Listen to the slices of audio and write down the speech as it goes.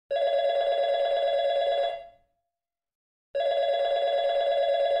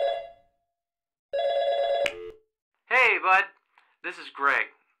bud. This is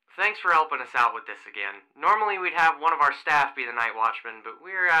Greg. Thanks for helping us out with this again. Normally we'd have one of our staff be the night watchman, but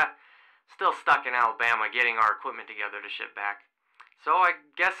we're still stuck in Alabama getting our equipment together to ship back. So I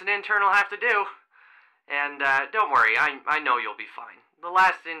guess an intern will have to do. And don't worry, I know you'll be fine. The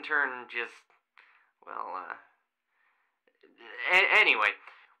last intern just, anyway,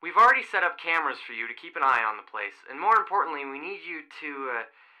 we've already set up cameras for you to keep an eye on the place, and more importantly, we need you to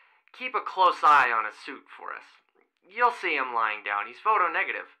keep a close eye on his suit for us. You'll see him lying down. He's photo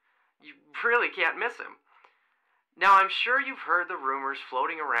negative. You really can't miss him. Now, I'm sure you've heard the rumors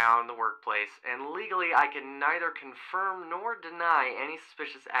floating around the workplace, and legally I can neither confirm nor deny any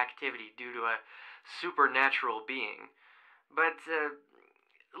suspicious activity due to a supernatural being. But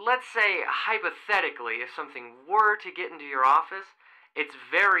let's say, hypothetically, if something were to get into your office, it's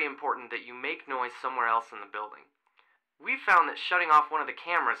very important that you make noise somewhere else in the building. We've found that shutting off one of the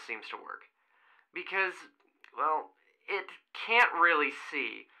cameras seems to work. Because, well, it can't really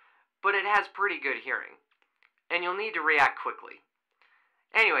see, but it has pretty good hearing. And you'll need to react quickly.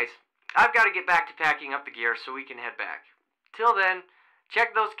 Anyways, I've got to get back to packing up the gear so we can head back. Till then,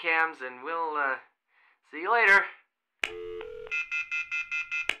 check those cams and we'll see you later.